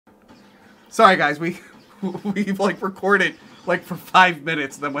Sorry, guys. We like recorded like for 5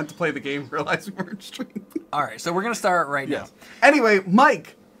 minutes, and then went to play the game, and realized we weren't streaming. All right, so we're gonna start right now. Anyway,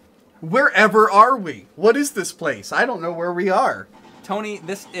 Mike, wherever are we? What is this place? I don't know where we are. Tony,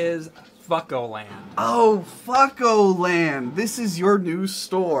 this is Fucko Land. Oh, Fucko Land. This is your new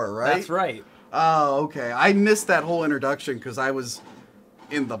store, right? That's right. Oh, okay. I missed that whole introduction because I was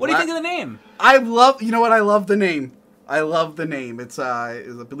in the. What do you think of the name? I love. You know what? I love the name. I love the name. It's I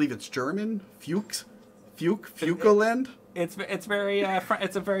believe it's German. Fukoland. It's very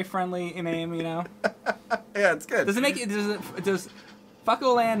it's a very friendly name, you know. Yeah, it's good. Does it make you? Does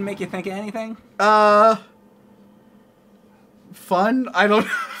Fucko Land make you think of anything? Fun? I don't.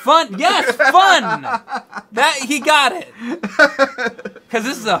 Fun? Yes, fun. That he got it. Because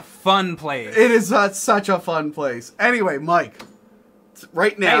this is a fun place. It is such a fun place. Anyway, Mike.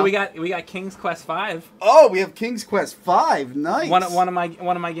 Right now. Hey, we got King's Quest V. Oh, we have King's Quest V. Nice. One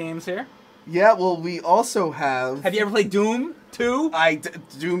of my games here. Yeah. Well, we also have. Have you ever played Doom 2?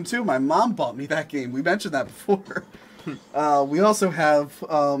 Doom 2. My mom bought me that game. We mentioned that before. We also have.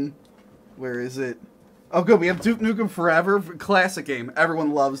 Where is it? Oh, good. We have Duke Nukem Forever, classic game.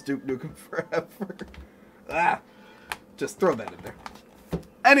 Everyone loves Duke Nukem Forever. Just throw that in there.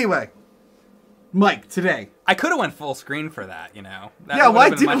 Anyway, Mike, today. I could have went full screen for that, you know. That yeah, why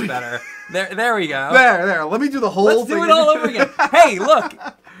didn't much better? There we go. There. Let me do the whole Let's thing. do it all over again. Hey, look,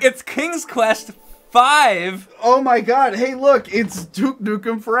 it's King's Quest V. Oh my God! Hey, look, it's Duke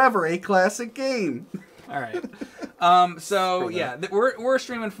Nukem Forever, a classic game. All right. So yeah, we're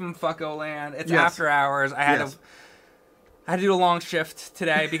streaming from Fucko Land. It's after hours. I had to do a long shift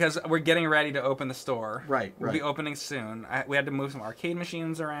today because we're getting ready to open the store. Right. We'll be opening soon. We had to move some arcade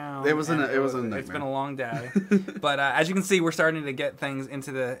machines around. It was a nightmare. It's been a long day, but as you can see, we're starting to get things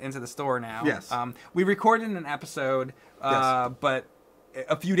into the store now. Yes. We recorded an episode, but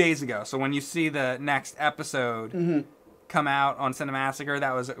a few days ago. So when you see the next episode. Come out on Cinemassacre,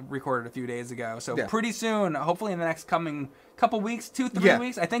 that was recorded a few days ago. So pretty soon, hopefully in the next coming couple weeks, 2-3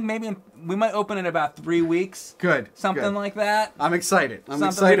 weeks. I think maybe we might open in about 3 weeks. Good. Something like that. I'm excited. I'm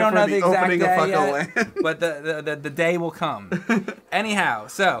excited we don't for know the exact opening of day Fucko yet, Land. but the day will come. Anyhow,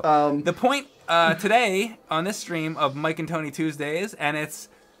 so the point today on this stream of Mike and Tony Tuesdays, and it's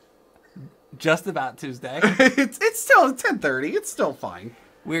just about Tuesday. it's still 10:30. It's still fine.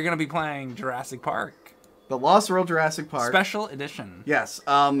 We're gonna be playing Jurassic Park. The Lost World Jurassic Park. Special Edition. Yes.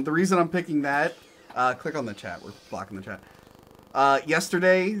 The reason I'm picking that, click on the chat. We're blocking the chat.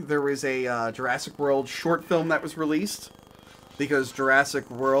 Yesterday, there was a Jurassic World short film that was released because Jurassic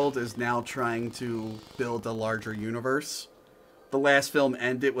World is now trying to build a larger universe. The last film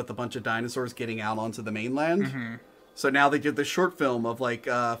ended with a bunch of dinosaurs getting out onto the mainland. So now they did this short film of like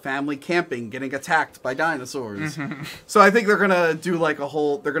family camping getting attacked by dinosaurs. So I think they're gonna do like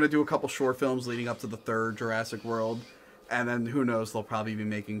they're gonna do a couple short films leading up to the third Jurassic World, and then who knows, they'll probably be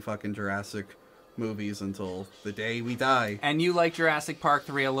making fucking Jurassic movies until the day we die. And you like Jurassic Park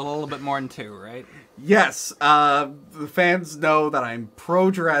 3 a little bit more than 2, right? Yes, the fans know that I'm pro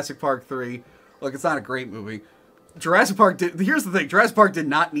Jurassic Park 3. Look, it's not a great movie. Jurassic Park here's the thing, Jurassic Park did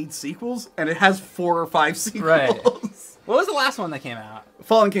not need sequels, and it has 4 or 5 sequels. Right. What was the last one that came out?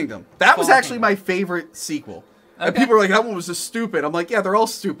 Fallen Kingdom. That was actually my favorite sequel. Okay. And people were like, that one was just stupid. I'm like, yeah, they're all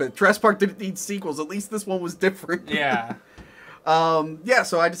stupid. Jurassic Park didn't need sequels. At least this one was different. Yeah.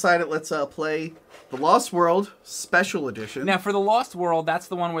 So I decided let's play The Lost World Special Edition. Now, for The Lost World, that's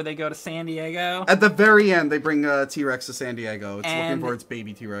the one where they go to San Diego? At the very end, they bring T-Rex to San Diego. It's looking for its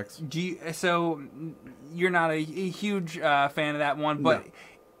baby T-Rex. So you're not a huge fan of that one, but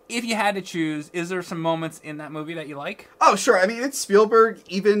if you had to choose, is there some moments in that movie that you like? Oh, sure. I mean, it's Spielberg.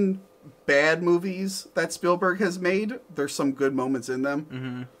 Even bad movies that Spielberg has made, there's some good moments in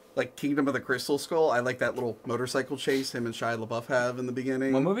them. Like Kingdom of the Crystal Skull. I like that little motorcycle chase him and Shia LaBeouf have in the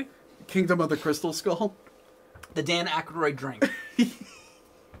beginning. What movie? Kingdom of the Crystal Skull. The Dan Aykroyd drink.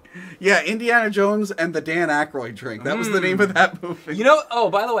 Yeah, Indiana Jones and the Dan Aykroyd drink. That was the name of that movie. You know, oh,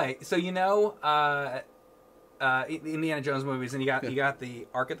 by the way, so you know Indiana Jones movies, and you got the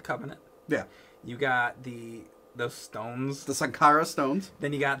Ark of the Covenant. Yeah. You got those stones. The Sankara stones.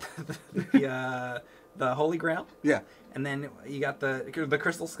 Then you got the Holy Grail. Yeah. And then you got the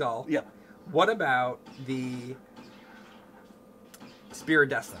Crystal Skull. Yeah. What about the Spear of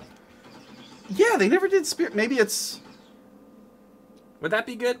Destiny? Yeah, they never did Spear. Maybe it's... Would that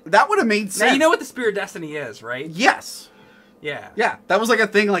be good? That would have made sense. Now, you know what the Spear of Destiny is, right? Yes. Yeah. Yeah, that was like a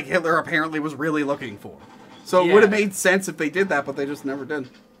thing like Hitler apparently was really looking for. So it would have made sense if they did that, but they just never did.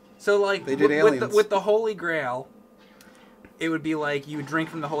 So like they did aliens. With the Holy Grail, it would be like you drink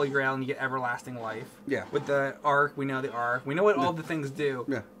from the Holy Grail and you get everlasting life. Yeah. With the Ark, we know the Ark. We know what all the things do.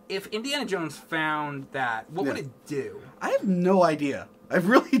 Yeah. if Indiana Jones found that, what would it do? I have no idea. I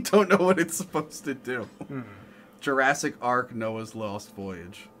really don't know what it's supposed to do. Jurassic Ark, Noah's Lost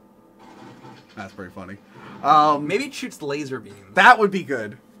Voyage. That's pretty funny. Maybe it shoots laser beams. That would be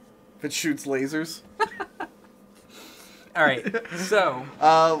good. If it shoots lasers. All right, so...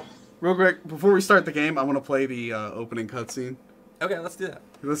 real quick, before we start the game, I want to play the opening cutscene. Okay, let's do that.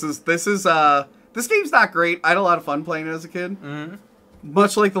 This game's not great. I had a lot of fun playing it as a kid. Mm-hmm.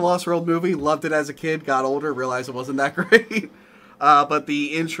 Much like the Lost World movie, loved it as a kid, got older, realized it wasn't that great. But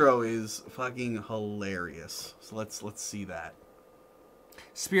the intro is fucking hilarious. So let's see that.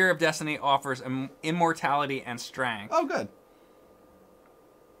 Spear of Destiny offers immortality and strength. Oh, good.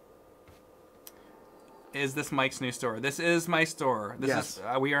 Is this Mike's new store? This is my store. This is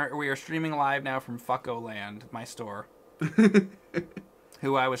we are streaming live now from Fucko Land, my store.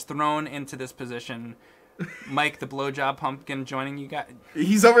 Who I was thrown into this position. Mike, the blowjob pumpkin, joining you guys.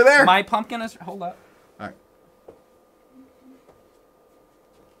 He's over there. My pumpkin is... Hold up. All right.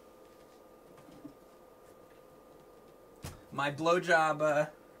 My blowjob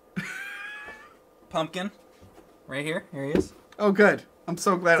pumpkin. Right here. Here he is. Oh, good. I'm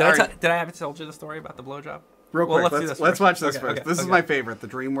so glad. Did I have told you the story about the blowjob? Real quick, let's watch this okay, first. Okay, this is my favorite. The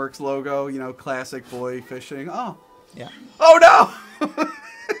DreamWorks logo, you know, classic boy fishing. Oh. Yeah. Oh, no!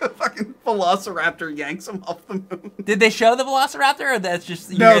 Fucking Velociraptor yanks him off the moon. Did they show the Velociraptor, or that's just...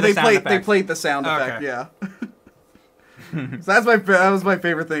 They played the sound effect, yeah. So that was my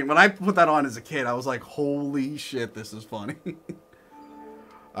favorite thing. When I put that on as a kid, I was like, holy shit, this is funny.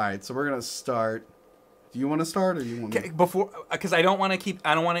 Alright, so we're going to start... Do you want to start, or you want me? Because I don't want to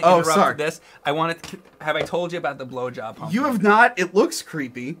interrupt this. Have I told you about the blowjob pumpkin? You have not. It looks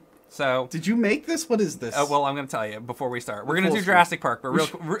creepy. So did you make this? What is this? Well, I'm going to tell you before we start. We're going to do Jurassic Park, but real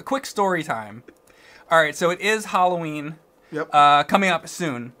quick story time. All right, so it is Halloween. Yep. Coming up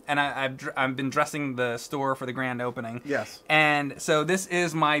soon, and I've been dressing the store for the grand opening. Yes. And so this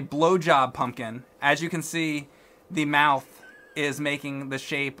is my blowjob pumpkin. As you can see, the mouth is making the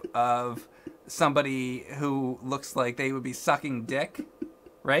shape of somebody who looks like they would be sucking dick,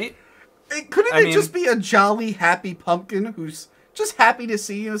 right? Couldn't it just be a jolly, happy pumpkin who's just happy to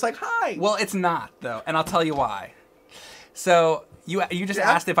see you? It's like, hi. Well, it's not, though, and I'll tell you why. So you just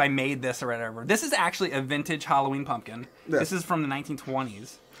asked if I made this or whatever. This is actually a vintage Halloween pumpkin. Yeah. This is from the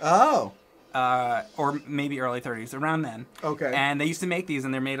 1920s. Oh. Or maybe early 30s, around then. Okay. And they used to make these,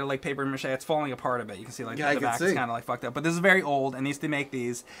 and they're made of like paper mache. It's falling apart a bit. You can see like the back is kind of like fucked up. But this is very old, and they used to make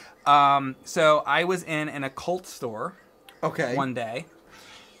these. So I was in an occult store. Okay. One day,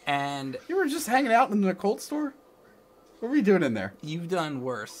 and you were just hanging out in an occult store. What were you doing in there? You've done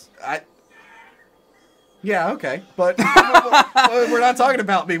worse. Yeah, okay, but we're not talking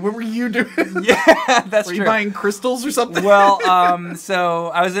about me. What were you doing? Yeah, that's true. Were you buying crystals or something? Well, so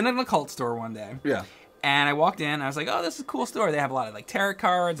I was in an occult store one day. Yeah. And I walked in, I was like, oh, this is a cool store. They have a lot of like tarot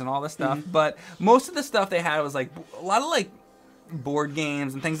cards and all this stuff. Mm-hmm. But most of the stuff they had was like a lot of like board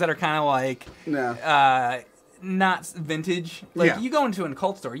games and things that are kind of like not vintage. Like you go into an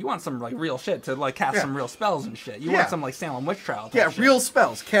occult store, you want some like real shit to like cast some real spells and shit. You want some like Salem witch trial type shit. Real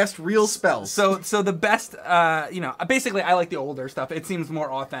spells. Cast real spells. So the best basically I like the older stuff. It seems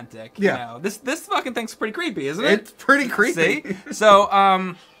more authentic. You know? This fucking thing's pretty creepy, isn't it? It's pretty creepy. See?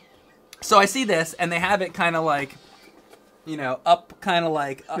 So so I see this and they have it kind of like up kind of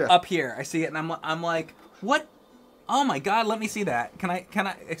like up here. I see it and I'm like, "What? Oh my god, let me see that. Can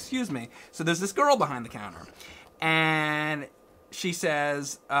I excuse me?" So there's this girl behind the counter. And she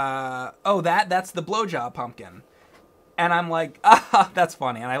says, "Oh, that's the blowjob pumpkin," and I'm like, "Ah, that's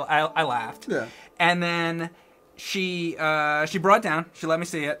funny," and I laughed. Yeah. And then she brought it down. She let me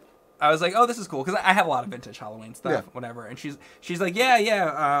see it. I was like, "Oh, this is cool," because I have a lot of vintage Halloween stuff, whatever. And she's like,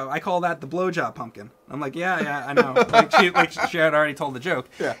 "Yeah, I call that the blowjob pumpkin." I'm like, "Yeah, I know." she had already told the joke.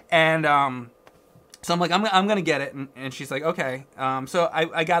 Yeah. And so I'm like, I'm gonna get it, and she's like, okay. So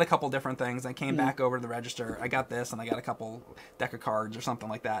I got a couple different things. I came back over to the register. I got this, and I got a couple deck of cards or something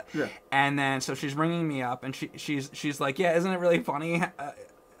like that. Yeah. And then so she's ringing me up, and she's like, yeah, isn't it really funny?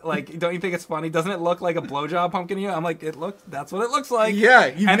 Like, don't you think it's funny? Doesn't it look like a blowjob pumpkin to you? I'm like, that's what it looks like. Yeah,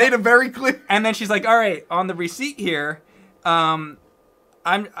 you made it very clear. And then she's like, all right, on the receipt here, I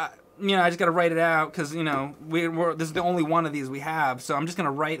just got to write it out because this is the only one of these we have, so I'm just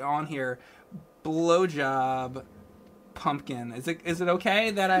gonna write on here. Blowjob pumpkin. Is it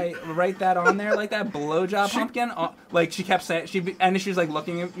okay that I write that on there like that? Blowjob pumpkin? Like she kept saying and she's like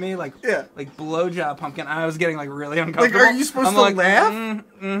looking at me like blowjob pumpkin. I was getting like really uncomfortable. Like, are you supposed to laugh?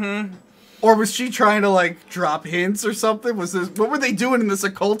 Mm-hmm. Or was she trying to like drop hints or something? What were they doing in this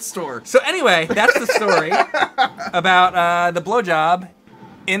occult store? So anyway, that's the story about the blowjob.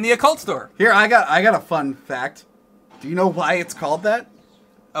 in the occult store. Here, I got a fun fact. Do you know why it's called that?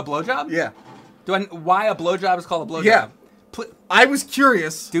 A blowjob? Yeah. Why a blowjob is called a blowjob? Yeah. I was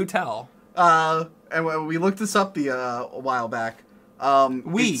curious. Do tell. And when we looked this up a while back.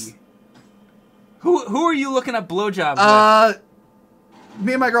 Who are you looking at blowjobs with?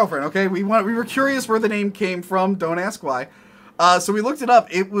 Me and my girlfriend, okay? We were curious where the name came from. Don't ask why. So we looked it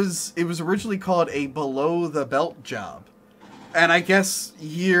up. It was originally called a below the belt job. And I guess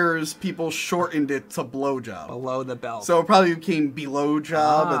years people shortened it to blowjob. Below the belt. So it probably became below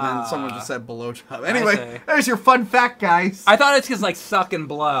job, and then someone just said below job. Anyway, there's your fun fact, guys. I thought it's because like suck and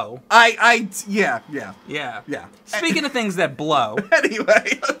blow. Yeah. Speaking of things that blow.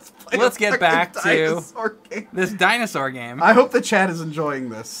 Anyway, let's get back to game. This dinosaur game. I hope the chat is enjoying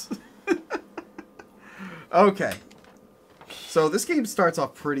this. Okay. So this game starts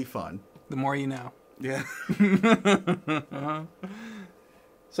off pretty fun. The more you know. Yeah.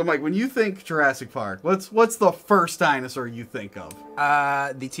 So, Mike, when you think Jurassic Park, what's the first dinosaur you think of?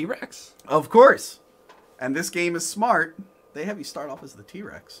 The T-Rex. Of course. And this game is smart. They have you start off as the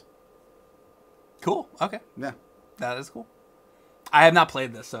T-Rex. Cool. Okay. Yeah. That is cool. I have not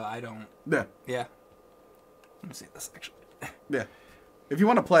played this, so I don't... Yeah. Yeah. Let me see this, actually. Yeah. If you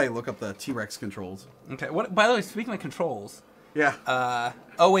want to play, look up the T-Rex controls. Okay. What? By the way, speaking of controls... Yeah.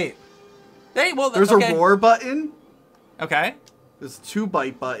 Oh, wait. There's a roar button. Okay. There's 2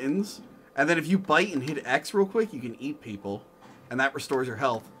 bite buttons. And then if you bite and hit X real quick, you can eat people. And that restores your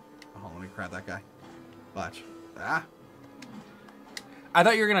health. Oh, let me grab that guy. Watch. Ah. I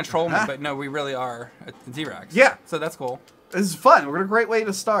thought you were going to troll me, but no, we really are a T-Rex. Yeah. So that's cool. This is fun. We're in a great way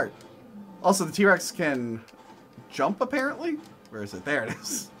to start. Also, the T-Rex can jump, apparently. Where is it? There it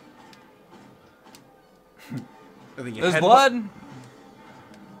is. There's blood.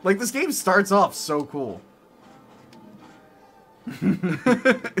 Like, this game starts off so cool.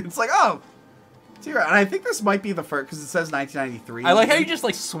 It's like, oh, T-Rex. And I think this might be the first, because it says 1993. I like how you're just,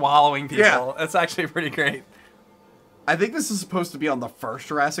 like, swallowing people. Yeah. That's actually pretty great. I think this is supposed to be on the first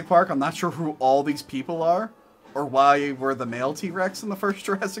Jurassic Park. I'm not sure who all these people are, or why we're the male T-Rex in the first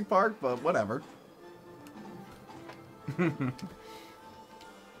Jurassic Park, but whatever.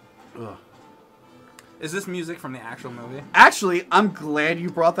 Ugh. Is this music from the actual movie? Actually, I'm glad you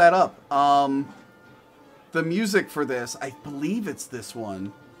brought that up. The music for this, I believe it's this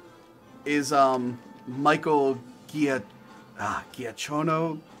one, is Michael Giacchino. I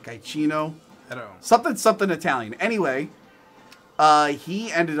don't know. Something Italian. Anyway,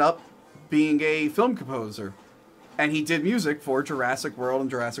 he ended up being a film composer. And he did music for Jurassic World and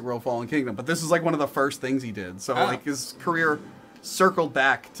Jurassic World Fallen Kingdom. But this is like one of the first things he did. So like his career circled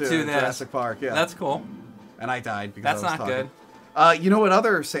back to Jurassic Park. Yeah, that's cool. And I died because that's I was not talking. Good. You know what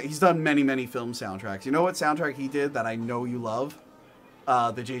other... He's done many film soundtracks. You know what soundtrack he did that I know you love?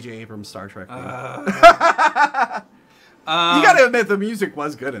 The J.J. Abrams Star Trek theme. You gotta admit, the music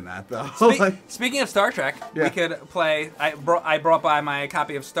was good in that, though. Speaking of Star Trek, we could play... I brought by my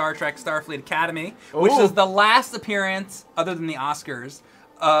copy of Star Trek Starfleet Academy, which is the last appearance, other than the Oscars,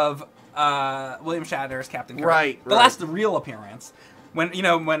 of William Shatner's Captain Kirk. Right. The last real appearance. When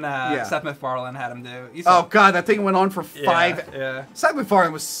Seth MacFarlane had him do... Oh, God, that thing went on for 5... Yeah. Seth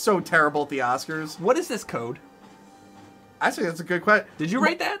MacFarlane was so terrible at the Oscars. What is this code? Actually, that's a good question. Did you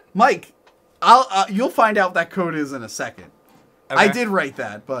write that? Mike, you'll find out what that code is in a second. Okay. I did write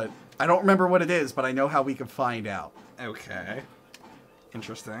that, but I don't remember what it is, but I know how we can find out. Okay.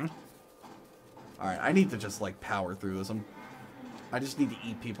 Interesting. Alright, I need to just, like, power through this. I just need to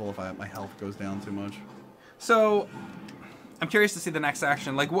eat people if my health goes down too much. So... I'm curious to see the next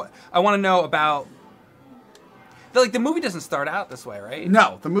action. Like, what I want to know about... the movie doesn't start out this way, right?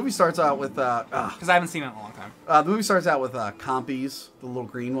 No, the movie starts out with... Because I haven't seen it in a long time. The movie starts out with compies, the little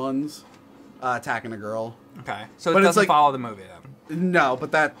green ones, attacking a girl. Okay. So it doesn't follow the movie, then? No,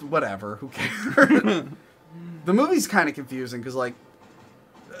 but whatever. Who cares? The movie's kind of confusing, because, like,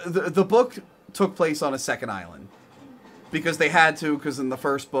 the book took place on a second island. Because they had to, because in the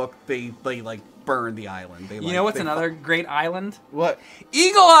first book, they like, burned the island. You know what's another great island? What?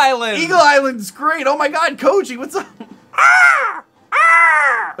 Eagle Island! Eagle Island's great! Oh my god, Koji, what's up?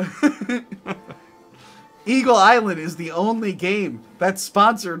 Eagle Island is the only game that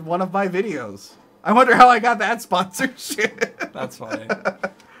sponsored one of my videos. I wonder how I got that sponsorship. That's funny.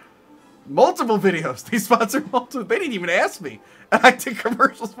 Multiple videos. They sponsored multiple. They didn't even ask me. And I did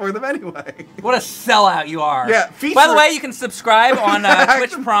commercials for them anyway. What a sellout you are. Yeah. By the way, you can subscribe on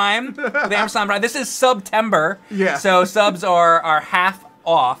Twitch Prime with Amazon Prime. This is September. Yeah. So subs are half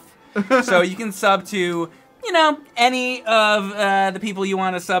off. So you can sub to, any of the people you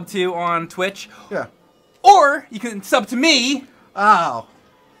want to sub to on Twitch. Yeah. Or you can sub to me. Oh.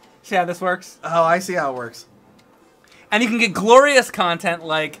 See how this works? Oh, I see how it works. And you can get glorious content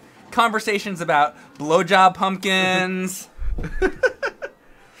like conversations about blowjob pumpkins,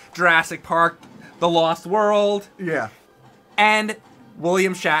 Jurassic Park, The Lost World. Yeah. And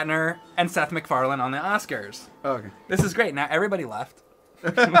William Shatner and Seth MacFarlane on the Oscars. Okay. This is great. Now everybody left.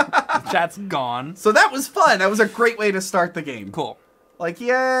 The chat's gone. So that was fun. That was a great way to start the game. Cool. Like,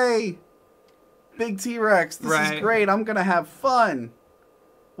 yay! Big T-Rex. This is great. I'm going to have fun.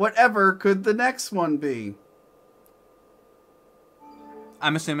 Whatever could the next one be?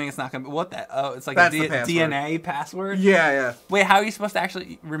 I'm assuming it's not going to be... What the... Oh, it's like That's a the password. DNA password? Yeah, yeah. Wait, how are you supposed to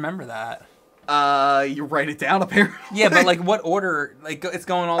actually remember that? You write it down, apparently. Yeah, but like what order? Like it's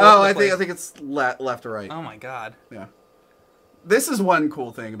going all over the place. I think it's left or right. Oh my god. Yeah. This is one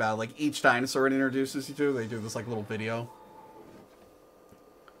cool thing about like each dinosaur it introduces you to. They do this like little video.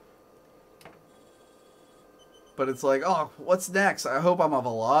 But it's like, oh, what's next? I hope I'm a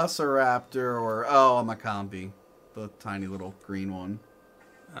Velociraptor or oh, I'm a Combi, the tiny little green one.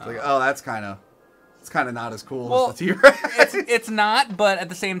 It's like, oh, that's kind of not as cool as the T-Rex. It's not, but at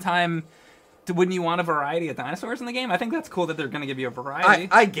the same time, wouldn't you want a variety of dinosaurs in the game? I think that's cool that they're going to give you a variety.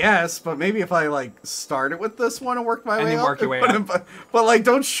 I guess, but maybe if I like started with this one and worked my way up. Work your way up. But like,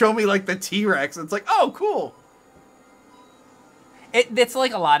 don't show me like the T-Rex. It's like, oh, cool. It's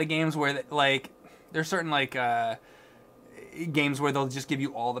like a lot of games where like there's certain like games where they'll just give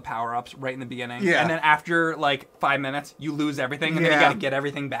you all the power-ups right in the beginning. Yeah. And then after like 5 minutes, you lose everything and then you got to get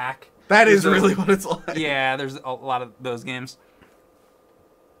everything back. That is really what it's like. Yeah, there's a lot of those games.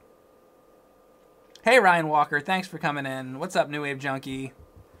 Hey, Ryan Walker, thanks for coming in. What's up, New Wave Junkie?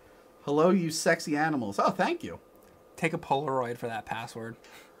 Hello, you sexy animals. Oh, thank you. Take a Polaroid for that password.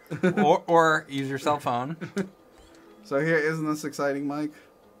 or use your cell phone. So here, isn't this exciting, Mike?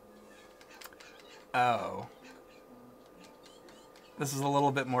 Oh. This is a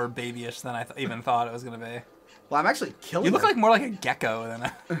little bit more babyish than I even thought it was going to be. Well, I'm actually killing You look like more like a gecko than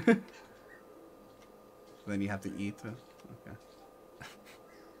a... Then you have to eat. Okay.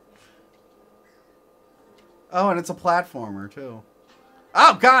 Oh, and it's a platformer, too.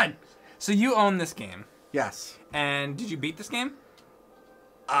 Oh, God! So you own this game. Yes. And did you beat this game?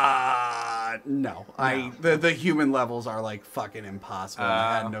 No. The human levels are, like, fucking impossible.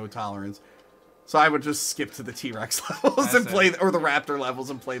 I had no tolerance. So I would just skip to the T-Rex levels and play... Or the Raptor levels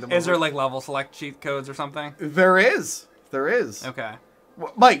and play them. Is there, like, level select cheat codes or something? There is. There is. Okay.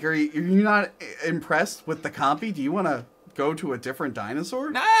 Mike, are you not impressed with the compy? Do you want to go to a different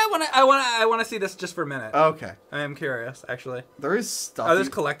dinosaur? No, I want to see this just for a minute. Okay. I am curious, actually. There is stuff. Are there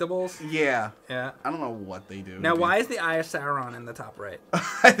collectibles? Yeah. Yeah. I don't know what they do. Now, why is the Eye of Sauron in the top right?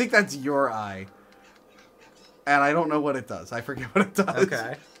 I think that's your eye. And I don't know what it does. I forget what it does.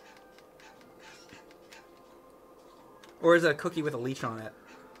 Okay. Or is it a cookie with a leash on it?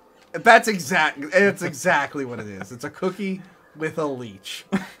 It's exactly what it is. It's a cookie with a leech.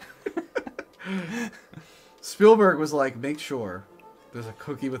 Spielberg was like, make sure there's a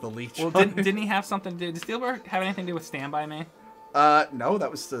cookie with a leech. Well, didn't he have something to do? Did Spielberg have anything to do with Stand By Me? No, that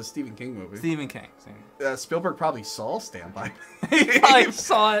was the Stephen King movie. Stephen King. Spielberg probably saw Stand By Me. He probably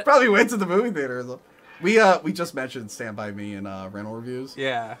saw it. Probably went to the movie theater. We just mentioned Stand By Me in rental reviews.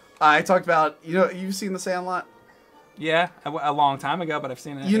 Yeah. I talked about, you've seen The Sandlot? Yeah, a long time ago, but I've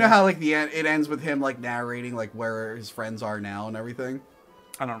seen it. You know how like it ends with him like narrating like where his friends are now and everything?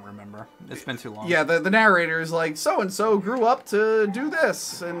 I don't remember. It's been too long. Yeah, the narrator is like, so-and-so grew up to do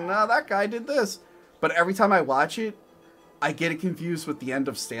this, and that guy did this. But every time I watch it, I get it confused with the end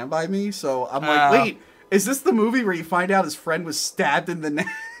of Stand By Me, so I'm like, wait, is this the movie where you find out his friend was stabbed in the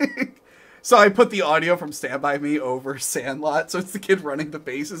neck? So I put the audio from Stand By Me over Sandlot, so it's the kid running the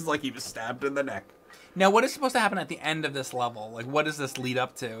bases like he was stabbed in the neck. Now, what is supposed to happen at the end of this level? Like, what does this lead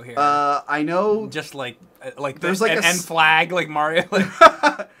up to here? I know... Just like there's like an end flag, like Mario?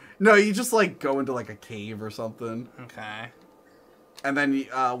 No, you just, like, go into, like, a cave or something. Okay. And then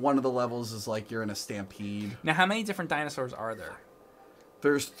one of the levels is, like, you're in a stampede. Now, how many different dinosaurs are there?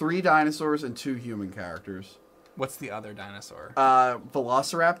 There's 3 dinosaurs and 2 human characters. What's the other dinosaur?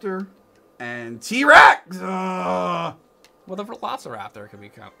 Velociraptor and T-Rex! Well, the Velociraptor could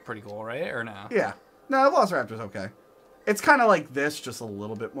be pretty cool, right? Or no? Yeah. No, the Velociraptor's okay. It's kind of like this, just a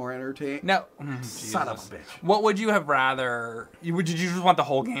little bit more entertaining. No. Son of a bitch. What would you have rather... Did you just want the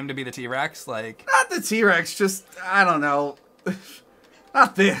whole game to be the T-Rex? Like... Not the T-Rex, just... I don't know.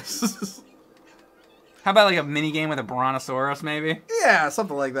 Not this. How about like a mini game with a Brontosaurus, maybe? Yeah,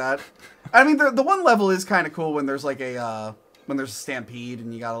 something like that. I mean, the one level is kind of cool when there's like a... when there's a stampede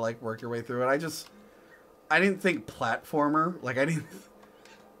and you gotta like work your way through it. I didn't think platformer. Like, I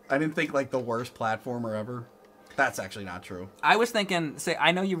didn't think like the worst platformer ever. That's actually not true. I was thinking,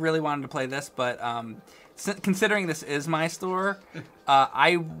 I know you really wanted to play this, but considering this is my store,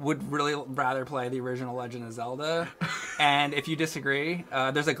 I would really rather play the original Legend of Zelda. And if you disagree,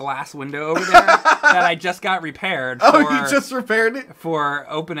 there's a glass window over there that I just got repaired. Oh, you just repaired it? For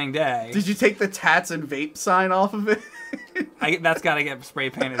opening day. Did you take the tats and vape sign off of it? That's got to get spray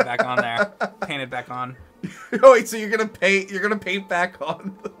painted back on there. Painted back on. Oh wait, so you're gonna paint back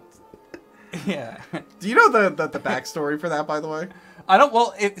on? Yeah. Do you know the backstory for that, by the way? I don't.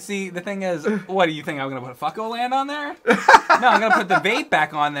 Well, see, the thing is, what do you think? I'm gonna put Fucko Land on there? No, I'm gonna put the vape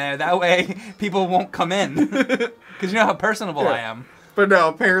back on there. That way, people won't come in. Because you know how personable I am. But no,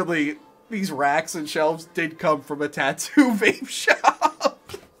 apparently these racks and shelves did come from a tattoo vape shop.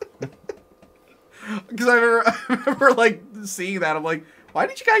 Because I remember like seeing that. I'm like, why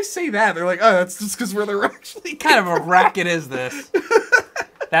did you guys say that? They're like, oh, that's just because where they're actually. Kind of a racket is this?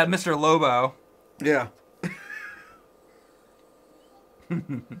 That Mr. Lobo. Yeah.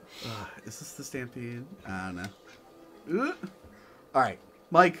 Is this the Stampede? I don't know. Alright,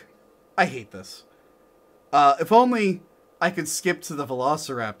 Mike, I hate this. If only I could skip to the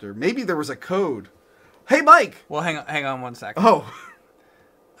Velociraptor. Maybe there was a code. Hey, Mike! Well, hang on 1 second. Oh.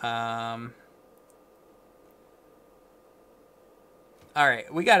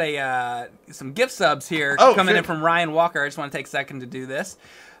 Alright, we got some gift subs here coming in from Ryan Walker. I just want to take a second to do this.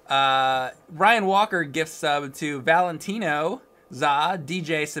 Ryan Walker gift sub to Valentino, Za,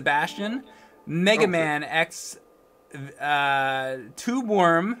 DJ Sebastian, Mega Man X, Tube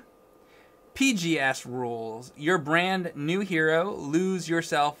Worm, PGS Rules, Your Brand New Hero, Lose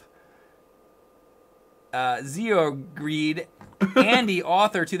Yourself, Zero Greed, Andy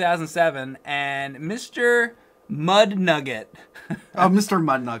Author 2007, and Mr. Mud Nugget. Oh, Mr.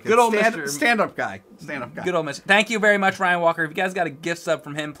 Mud Nugget. Good old Mr. Stand-up guy. Stand-up guy. Good old Mr. Thank you very much, Ryan Walker. If you guys got a gift sub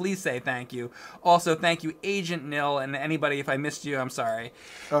from him, please say thank you. Also, thank you, Agent Nil, and anybody, if I missed you, I'm sorry.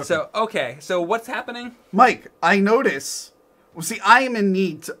 Okay. So what's happening? Mike, I notice... Well, see, I am in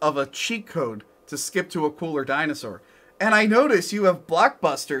need of a cheat code to skip to a cooler dinosaur. And I notice you have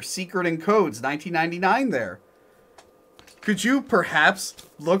Blockbuster Secret and Codes 1999 there. Could you perhaps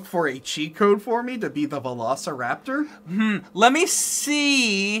look for a cheat code for me to be the Velociraptor? Let me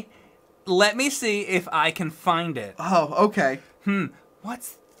see if I can find it. Oh, okay.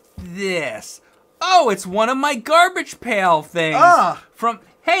 What's this? Oh, it's one of my garbage pail things.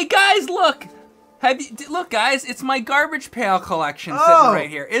 Hey guys, look. Look, guys, it's my garbage pail collection sitting right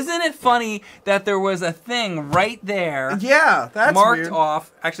here. Isn't it funny that there was a thing right there? Yeah, that's marked weird.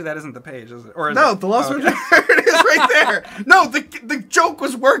 Off. Actually, that isn't the page, is it? Or is no, it? The Lost It is right there. No, the joke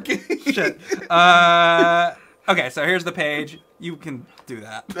was working. Shit. Okay, so here's the page. You can do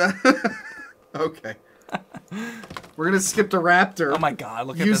that. Okay. We're gonna skip to Raptor. Oh my God!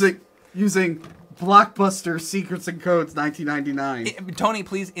 Look at this. Using Blockbuster Secrets and Codes 1999. Tony,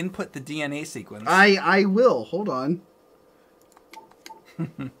 please input the DNA sequence. I will. Hold on.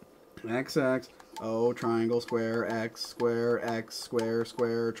 XX. O, triangle, square, X,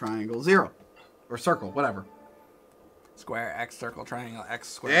 square, triangle, 0. Or circle, whatever. Square, X, circle, triangle, X,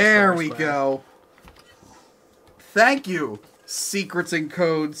 square, there square, we square. go. Thank you, Secrets and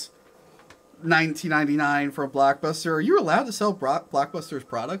Codes 1999 from Blockbuster. Are you allowed to sell Blockbuster's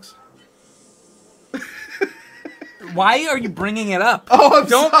products? Why are you bringing it up? Oh, I'm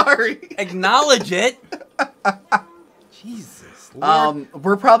sorry. Acknowledge it. Jesus. Lord.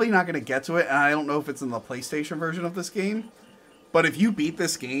 We're probably not going to get to it, and I don't know if it's in the PlayStation version of this game. But if you beat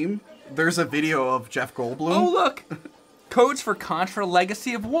this game, there's a video of Jeff Goldblum. Oh, look. Codes for Contra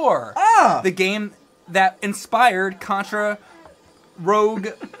Legacy of War. The game that inspired Contra Rogue...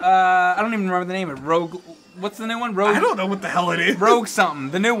 I don't even remember the name of it. Rogue... What's the new one? Rogue. I don't know what the hell it is. Rogue something.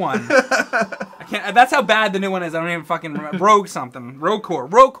 The new one. I can't. That's how bad the new one is. I don't even fucking remember. Rogue something. Rogue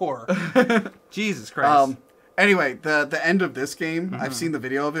Core. Jesus Christ. Anyway, the end of this game, I've seen the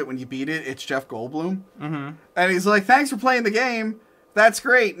video of it. When you beat it, it's Jeff Goldblum. And he's like, thanks for playing the game. That's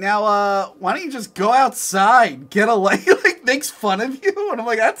great. Now, why don't you just go outside? Get a light. Like, makes fun of you. And I'm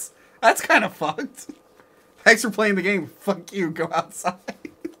like, that's kind of fucked. Thanks for playing the game. Fuck you. Go outside.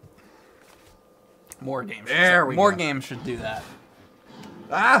 More games. More games should do that.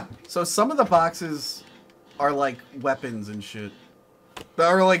 So some of the boxes are like weapons and shit.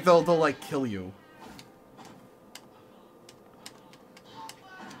 Or like they'll like kill you.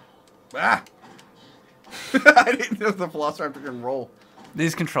 I didn't know the Velociraptor can roll.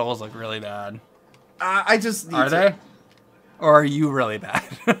 These controls look really bad. I just need Are they? Or are you really bad?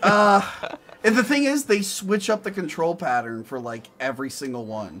 And the thing is, they switch up the control pattern for like every single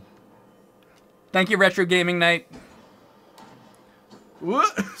one. Thank you, Retro Gaming Night.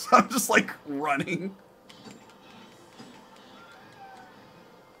 So I'm just like running.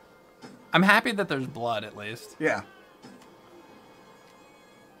 I'm happy that there's blood, at least. Yeah.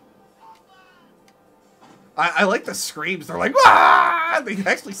 I like the screams. They're like, ah! They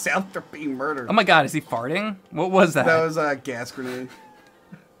actually sound like they're being murdered. Oh my god, is he farting? What was that? That was a gas grenade.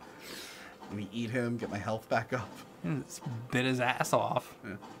 Let me eat him, get my health back up. He bit his ass off.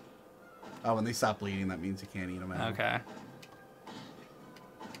 Yeah. Oh, when they stop bleeding, that means you can't eat them out. Okay.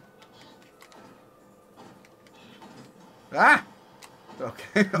 Ah!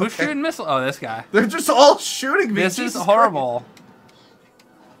 Okay. Who's shooting missiles? Oh, this guy. They're just all shooting me. This Jesus is horrible.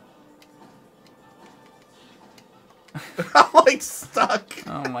 I'm like stuck.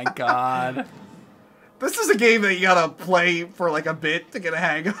 Oh my god. This is a game that you gotta play for like a bit to get a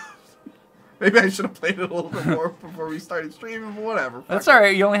hang of. Maybe I should have played it a little bit more before we started streaming, but whatever. That's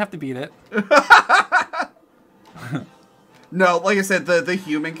alright, you only have to beat it. No, like I said, the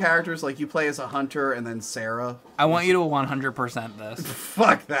human characters, like you play as a hunter and then Sarah. I want you to 100% this.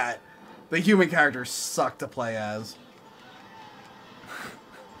 Fuck that. The human characters suck to play as.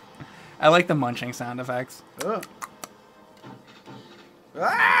 I like the munching sound effects. Ugh.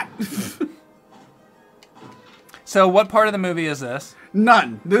 Ah! So what part of the movie is this?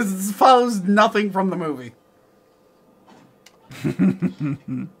 None. This follows nothing from the movie.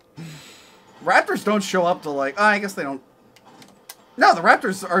 Raptors don't show up to like... I guess they don't... No, the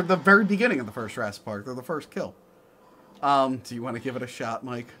Raptors are the very beginning of the first Jurassic Park. They're the first kill. Do you want to give it a shot,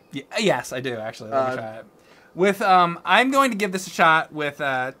 Mike? Yeah, yes, I do, actually. Let me try it. With, I'm going to give this a shot with,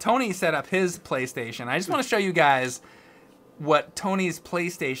 Tony set up his PlayStation. I just want to show you guys what Tony's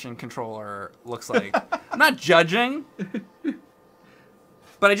PlayStation controller looks like. I'm not judging,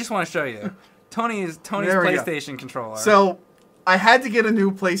 but I just want to show you. Tony's PlayStation controller. So, I had to get a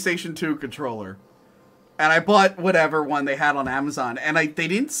new PlayStation 2 controller. And I bought whatever one they had on Amazon. And they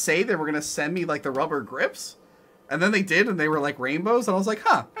didn't say they were going to send me, like, the rubber grips. And then they did, and they were, like, rainbows. And I was like,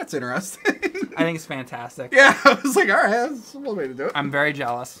 huh, that's interesting. I think it's fantastic. Yeah, I was like, all right, that's one way to do it. I'm very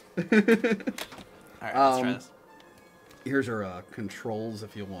jealous. All right, let's try this. Here's your controls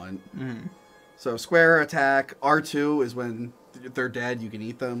if you want. Mm-hmm. So, square attack. R2 is when they're dead, you can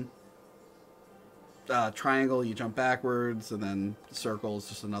eat them. Triangle, you jump backwards. And then circle is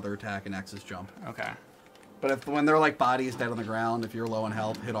just another attack, and X is jump. Okay. But when they're like bodies dead on the ground, if you're low on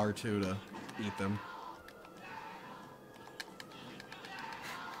health, hit R2 to eat them.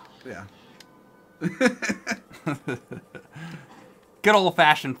 Yeah. Good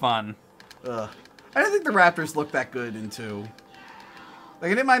old-fashioned fun. I didn't think the Raptors looked that good in 2. Like, I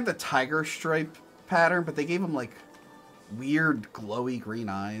didn't mind the tiger stripe pattern, but they gave them, like, weird, glowy green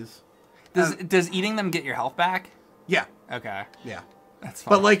eyes. Does eating them get your health back? Yeah. Okay. Yeah. That's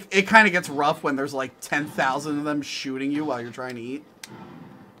fine. But, like, it kind of gets rough when there's, like, 10,000 of them shooting you while you're trying to eat.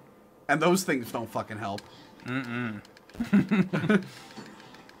 And those things don't fucking help. Mm-mm.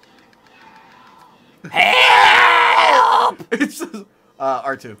 Help! It's just,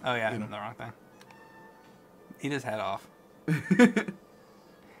 R2. Oh, yeah, the wrong thing. Eat his head off.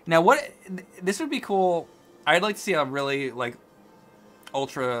 Now, this would be cool. I'd like to see a really, like,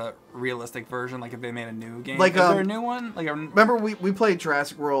 ultra realistic version, like if they made a new game. Like, is there a new one? Like, remember we played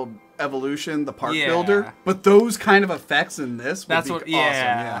Jurassic World Evolution, the park builder, but those kind of effects in this would be awesome.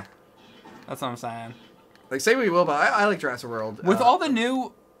 Yeah, that's what I'm saying. Like, say what you will, but I like Jurassic World. With all the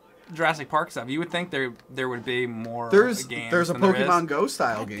new Jurassic Park stuff, you would think there would be more games. There's a Pokemon Go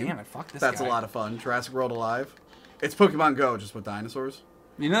style game. Damn it, fuck this That's guy. a lot of fun. Jurassic World Alive. It's Pokemon Go, just with dinosaurs.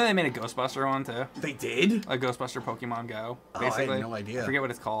 You know they made a Ghostbuster one, too? They did? A Ghostbuster Pokemon Go, Oh, basically. I had no idea. I forget what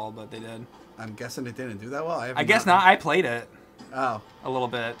it's called, but they did. I'm guessing it didn't do that well. I guess not. I played it. Oh. A little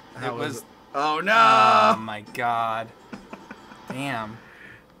bit. How it was... it? Oh, no! Oh, my God. Damn.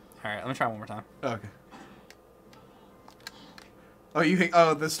 All right, let me try one more time. Okay. Oh, you think...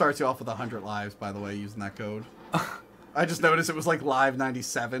 Oh, this starts you off with 100 lives, by the way, using that code. I just noticed it was, like, live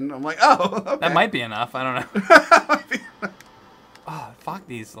 97. I'm like, oh, okay. That might be enough. I don't know. Oh, fuck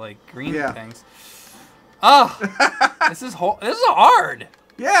these, like, green things. Oh, this is hard.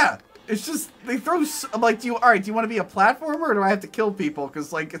 Yeah, it's just, they throw, I'm like, do you want to be a platformer, or do I have to kill people?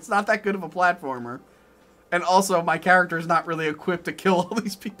 Because, like, it's not that good of a platformer. And also, my character's not really equipped to kill all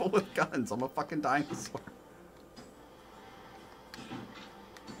these people with guns. I'm a fucking dinosaur.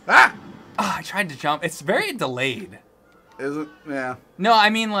 Ah! Oh, I tried to jump. It's very delayed. Is it? Yeah. No, I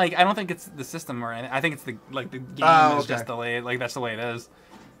mean, like, I don't think it's the system or anything. I think it's the game is just delayed. Like, that's the way it is.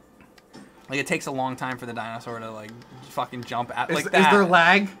 Like, it takes a long time for the dinosaur to, like, fucking jump at, like, that. Is there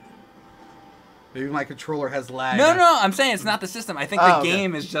lag? Maybe my controller has lag. No, I'm saying it's not the system. I think the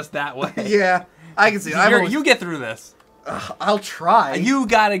game is just that way. Yeah, I can see. You get through this. I'll try. You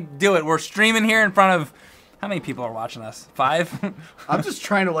gotta do it. We're streaming here in front of How many people are watching us? 5? I'm just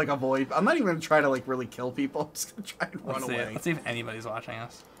trying to, like, avoid... I'm not even going to try to, like, really kill people. I'm just going to try and run away. Let's see if anybody's watching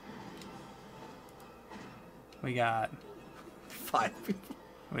us. We got... 5 people.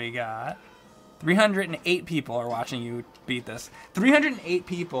 We got... 308 people are watching you beat this. 308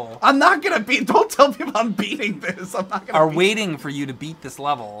 people... I'm not going to beat... Don't tell people I'm beating this. I'm not going to are waiting for you to beat this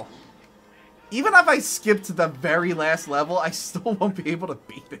level. Even if I skip to the very last level, I still won't be able to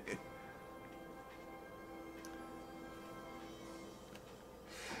beat it.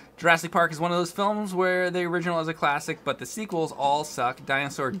 Jurassic Park is one of those films where the original is a classic, but the sequels all suck.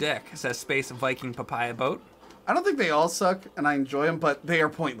 Dinosaur Dick, says Space Viking Papaya Boat. I don't think they all suck, and I enjoy them, but they are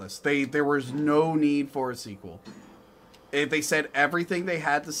pointless. There was no need for a sequel. They said everything they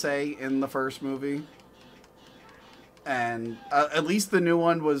had to say in the first movie. And at least the new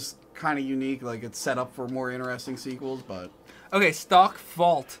one was kind of unique. Like, it's set up for more interesting sequels, but... Okay, Stock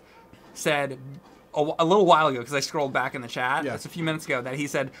Fault said... a little while ago, because I scrolled back in the chat, just a few minutes ago, that he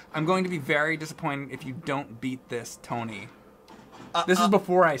said, I'm going to be very disappointed if you don't beat this, Tony. This is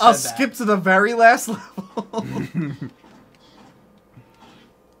before I said I'll that. skip to the very last level.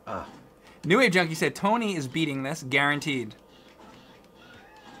 New Wave Junkie said, Tony is beating this, guaranteed.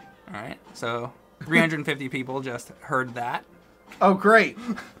 Alright, so 350 people just heard that. Oh, great.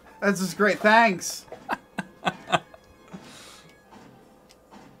 That's just great. Thanks.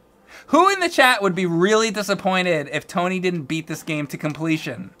 Who in the chat would be really disappointed if Tony didn't beat this game to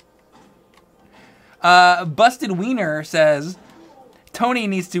completion? Busted Wiener says, Tony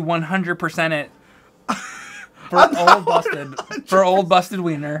needs to 100% it for old Busted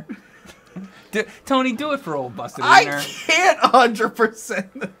Wiener. Tony, do it for old Busted Wiener. I can't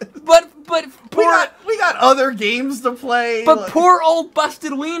 100% this. But we got other games to play. But poor old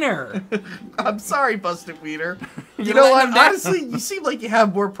Busted Wiener. I'm sorry, Busted Wiener. You know what? Honestly, you seem like you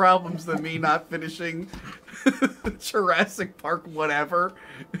have more problems than me not finishing Jurassic Park whatever.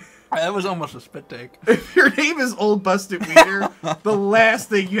 That was almost a spit take. If your name is Old Busted Wiener, the last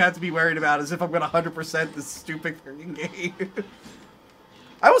thing you have to be worried about is if I'm going to 100% this stupid freaking game.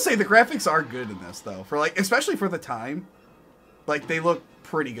 I will say the graphics are good in this, though. For like, especially for the time. Like, they look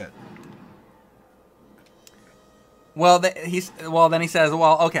pretty good. Well, then he says,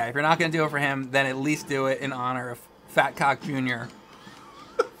 well, okay, if you're not going to do it for him, then at least do it in honor of Fat Cock Jr.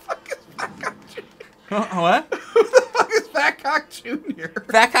 Who the fuck is Fat Cock Jr.? What? Who the fuck is Fat Cock Jr.?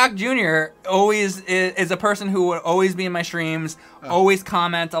 Fat Cock Jr. always is a person who would always be in my streams, always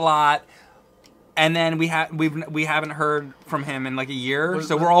comment a lot, and then we haven't heard from him in like a year,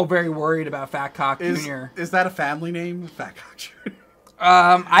 so we're all very worried about Fat Cock Jr. Is that a family name, Fat Cock Jr.?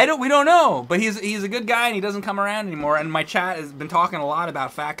 We don't know, but he's a good guy and he doesn't come around anymore. And my chat has been talking a lot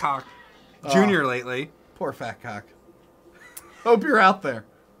about Fat Cock Jr. lately. Poor Fat Cock. Hope you're out there.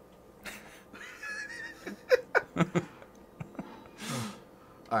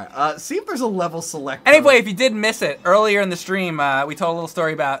 Alright, see if there's a level select. Anyway, if you did miss it, earlier in the stream, we told a little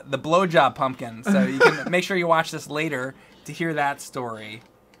story about the blowjob pumpkin. So you can make sure you watch this later to hear that story.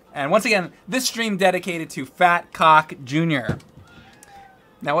 And once again, this stream dedicated to Fat Cock Jr.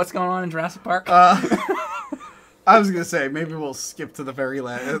 Now, what's going on in Jurassic Park? I was going to say, maybe we'll skip to the very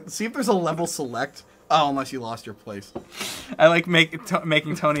last. See if there's a level select. Oh, unless you lost your place. I like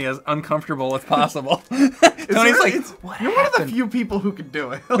making Tony as uncomfortable as possible. Tony's like, you're one of the few people who can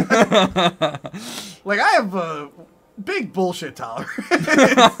do it. Like, I have a big bullshit tolerance.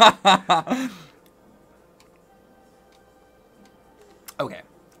 Okay.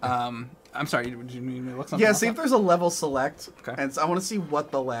 I'm sorry, did you need me to look something Yeah, else see up? if there's a level select. Okay. And I want to see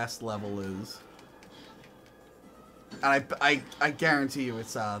what the last level is. And I guarantee you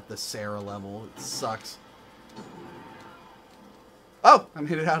it's the Sarah level. It sucks. Oh, I'm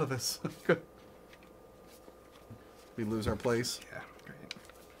hit out of this. Good. We lose our place. Yeah, great.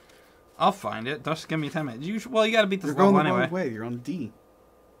 I'll find it. Just give me 10 minutes. Well, you got to beat this You're going level the anyway. wrong way. You're on D.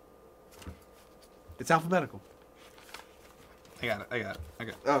 It's alphabetical. I got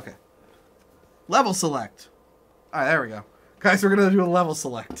it. Okay. Level select. Alright, there we go. Guys, we're going to do a level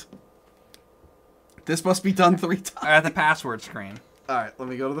select. This must be done 3 times. At the password screen. Alright, let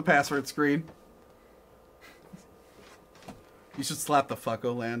me go to the password screen. You should slap the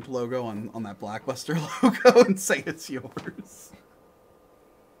Fucko Land logo on that Blockbuster logo and say it's yours.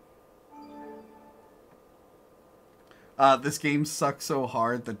 This game sucks so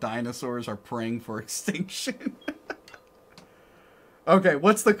hard the dinosaurs are praying for extinction. Okay,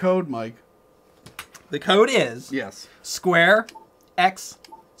 what's the code, Mike? The code is square, X,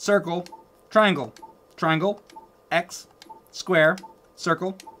 circle, triangle, triangle, X, square,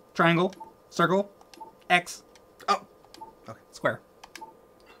 circle, triangle, circle, X. Oh, okay. Square.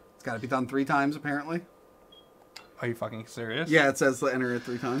 It's got to be done 3 times, apparently. Are you fucking serious? Yeah, it says enter it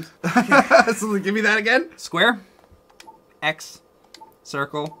 3 times. So give me that again. Square, X,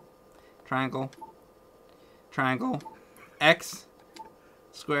 circle, triangle, triangle, X,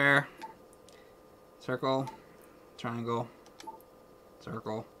 square, circle, triangle,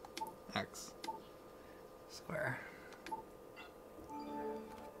 circle, X, square.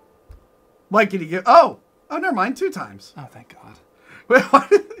 Mike, can you get... Oh, never mind. 2 times. Oh, thank God. Wait,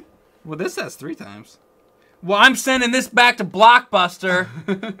 what? Well, this says 3 times. Well, I'm sending this back to Blockbuster.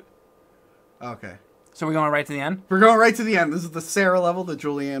 Okay. So we're going right to the end? We're going right to the end. This is the Sarah level, the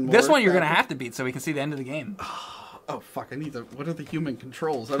Julianne Moore. This one you're going to have to beat so we can see the end of the game. Oh, fuck. I need to... What are the human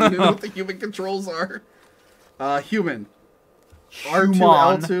controls? I don't even know what the human controls are. Human.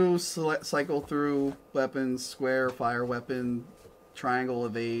 R2, L2, cycle through, weapons, square, fire weapon, triangle,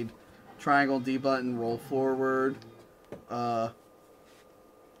 evade, triangle, D button, roll forward,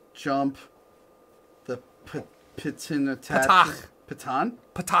 jump, the piton attaches... Piton?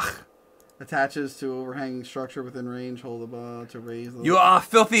 Patach. Attaches to overhanging structure within range, hold the ball to raise the... You are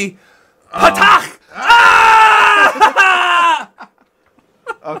filthy Patach! Ah!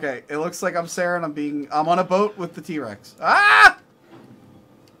 Okay, it looks like I'm Sarah and I'm on a boat with the T-Rex. Ah!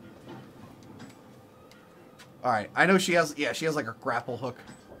 Alright, I know she has like a grapple hook.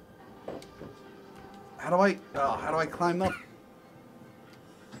 How do I climb up?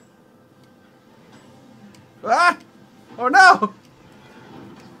 Ah! Oh no!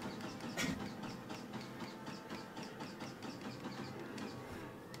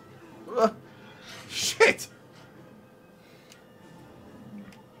 Shit!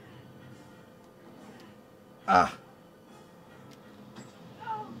 Ah.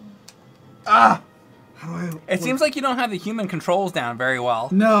 Ah! It seems like you don't have the human controls down very well.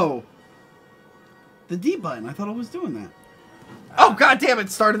 No. The D button, I thought I was doing that. Oh, god damn it,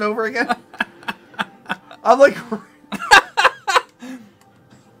 started over again. I'm like...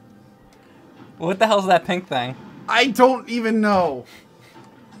 What the hell's that pink thing? I don't even know.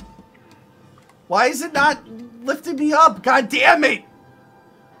 Why is it not lifting me up? God damn it!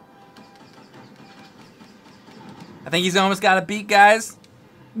 I think he's almost got a beat, guys.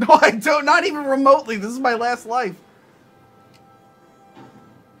 No, I don't. Not even remotely. This is my last life.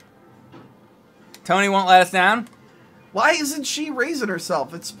 Tony won't let us down. Why isn't she raising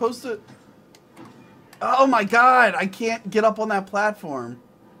herself? It's supposed to... Oh my god, I can't get up on that platform.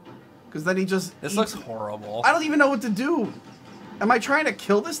 Because then he just... This looks horrible. I don't even know what to do. Am I trying to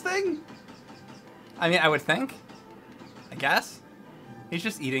kill this thing? I mean, I would think. I guess. He's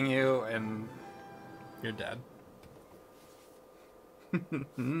just eating you and you're dead.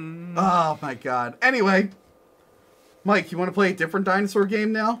 Oh my god. Anyway. Mike, you want to play a different dinosaur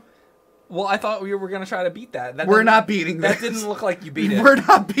game now? Well, I thought we were going to try to beat that. We're not beating this. That didn't look like you beat it. We're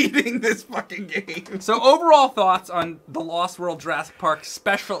not beating this fucking game. So overall thoughts on the Lost World Jurassic Park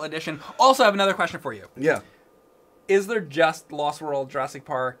Special Edition. Also, I have another question for you. Yeah. Is there just Lost World Jurassic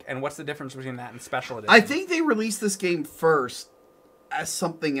Park, and what's the difference between that and Special Edition? I think they released this game first as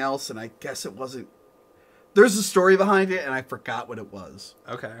something else, and I guess it wasn't... There's a story behind it, and I forgot what it was.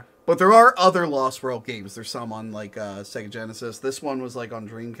 Okay. But there are other Lost World games. There's some on, like, Sega Genesis. This one was, like, on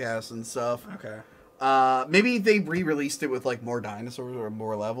Dreamcast and stuff. Okay. Maybe they re-released it with, like, more dinosaurs or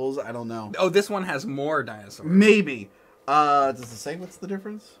more levels. I don't know. Oh, this one has more dinosaurs. Maybe. Does it say what's the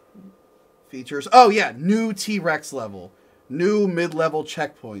difference? Features. Oh, yeah. New T-Rex level. New mid-level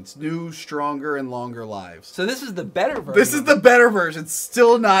checkpoints. New, stronger, and longer lives. So this is the better version. This is the better version.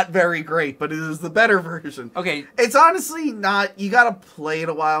 Still not very great, but it is the better version. Okay. It's honestly not... You gotta play it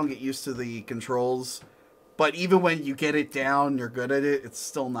a while and get used to the controls. But even when you get it down, you're good at it, it's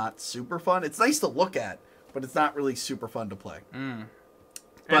still not super fun. It's nice to look at, but it's not really super fun to play. Mm.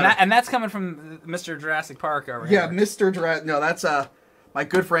 But, and that's coming from Mr. Jurassic Park over here. Yeah, Mr. Jurassic... No, that's my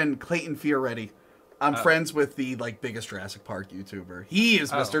good friend Clayton Fioretti. I'm friends with the biggest Jurassic Park YouTuber. He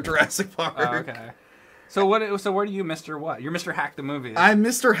is Mr. Jurassic Park. Oh, okay. So what? So where do you Mr. what? You're Mr. Hack the Movies. I'm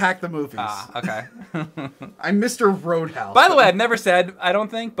Mr. Hack the Movies. Ah, okay. I'm Mr. Roadhouse. By the way, I've never said, I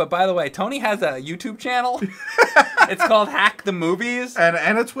don't think, but by the way, Tony has a YouTube channel. It's called Hack the Movies.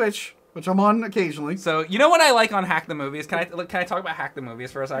 And a Twitch, which I'm on occasionally. So you know what I like on Hack the Movies? Can I talk about Hack the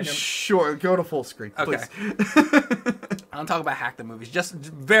Movies for a second? Sure. Go to full screen, please. Okay. I'll talk about Hack the Movies just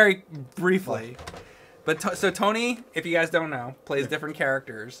very briefly. But so Tony, if you guys don't know, plays different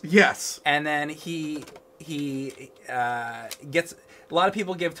characters. Yes. And then he gets... A lot of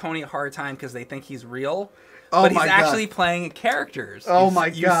people give Tony a hard time because they think he's real. Oh, but he's my God. actually playing characters. Oh, my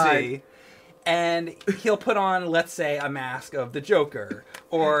God. See. and he'll put on, let's say, a mask of the Joker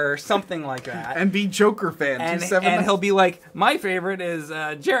or something like that, and be Joker fan. And he'll be like, my favorite is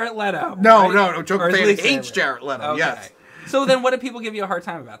Jared Leto. No, right? no, Joker fan hates Jared Leto. Okay. Yes. So then, what do people give you a hard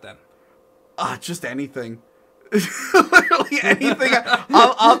time about then? Just anything. Literally anything.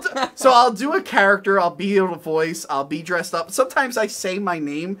 I'll do a character. I'll be able to voice. I'll be dressed up. Sometimes I say my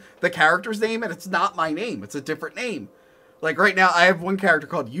name, the character's name, and it's not my name. It's a different name. Like right now, I have one character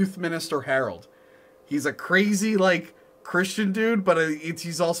called Youth Minister Harold. He's a crazy like Christian dude, but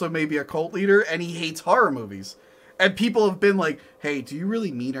he's also maybe a cult leader, and he hates horror movies. And people have been like, "Hey, do you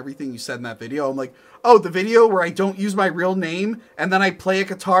really mean everything you said in that video?" I'm like, "Oh, the video where I don't use my real name and then I play a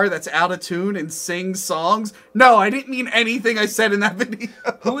guitar that's out of tune and sing songs? No, I didn't mean anything I said in that video."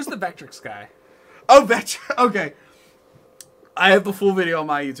 Who is the Vectrix guy? Oh, okay. I have the full video on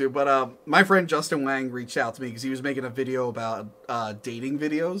my YouTube, but my friend Justin Wang reached out to me because he was making a video about dating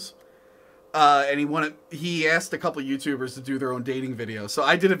videos. And he asked a couple YouTubers to do their own dating videos. So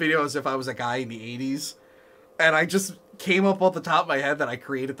I did a video as if I was a guy in the 80s. And I just came up off the top of my head that I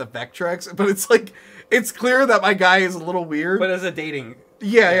created the Vectrex. But it's like, it's clear that my guy is a little weird. But as a dating...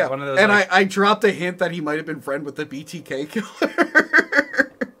 Yeah. One of those, and like... I dropped a hint that he might have been friend with the BTK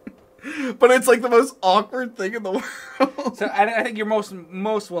killer. But it's like the most awkward thing in the world. So I think you're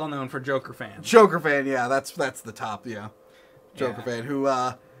most well known for Joker fan. Joker fan, yeah. That's the top, yeah. Joker fan who...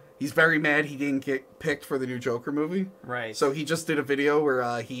 He's very mad he didn't get picked for the new Joker movie. Right. So he just did a video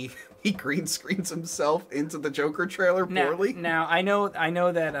where he green screens himself into the Joker trailer poorly. Now I know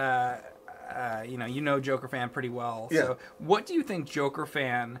that you know Joker fan pretty well. Yeah. So what do you think Joker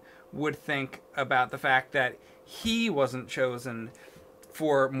fan would think about the fact that he wasn't chosen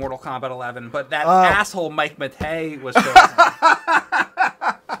for Mortal Kombat 11, but that asshole Mike Matei was chosen?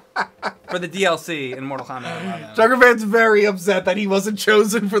 For the DLC in Mortal Kombat 11. Joker fan's very upset that he wasn't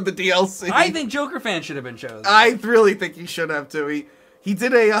chosen for the DLC. I think Joker fan should have been chosen. I really think he should have too. He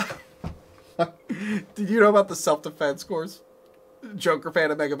did a... Did you know about the self-defense course Joker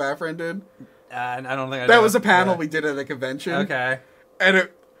fan and Mega Bafran did? I don't think I That was a panel we did at a convention. Okay. And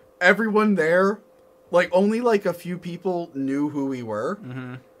everyone there, like only like a few people knew who we were.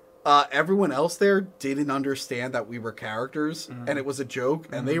 Mm-hmm. Everyone else there didn't understand that we were characters, and it was a joke,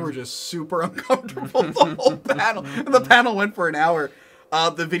 and they were just super uncomfortable the whole panel. And the panel went for an hour.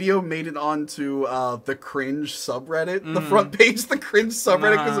 The video made it onto the cringe subreddit, the front page, the cringe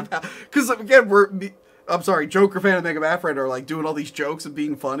subreddit, because again, I'm sorry, Joker fan and Mega Bafran are like doing all these jokes and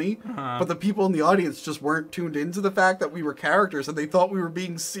being funny, but the people in the audience just weren't tuned into the fact that we were characters, and they thought we were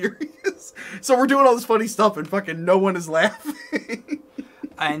being serious. So we're doing all this funny stuff, and fucking no one is laughing.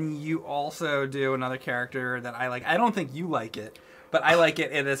 And you also do another character that I like. I don't think you like it, but I like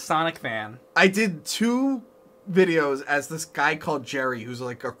it as Sonic fan. I did 2 videos as this guy called Jerry, who's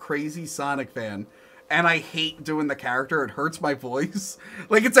like a crazy Sonic fan. And I hate doing the character. It hurts my voice.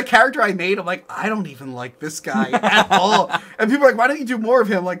 Like, it's a character I made. I'm like, I don't even like this guy at all. And people are like, why don't you do more of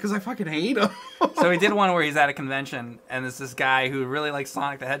him? Like, because I fucking hate him. So he did one where he's at a convention, and there's this guy who really likes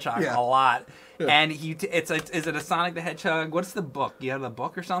Sonic the Hedgehog a lot. Yeah. And is it a Sonic the Hedgehog? What's the book? Do you have the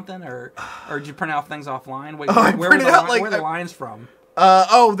book or something? Or did you print out things offline? Wait, where are the lines from?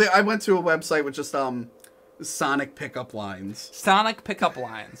 I went to a website with just Sonic pickup lines. Sonic pickup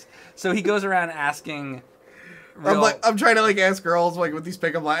lines. So he goes around asking... I'm trying to like ask girls like with these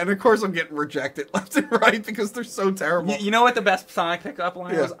pickup lines, and of course I'm getting rejected left and right because they're so terrible. You know what the best Sonic pickup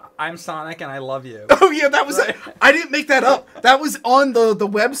line was? I'm Sonic and I love you. Oh yeah, that was it. I didn't make that up. That was on the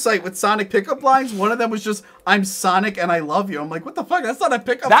website with Sonic pickup lines. One of them was just I'm Sonic and I love you. I'm like, what the fuck? That's not a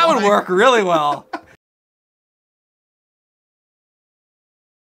pickup line. That would work really well.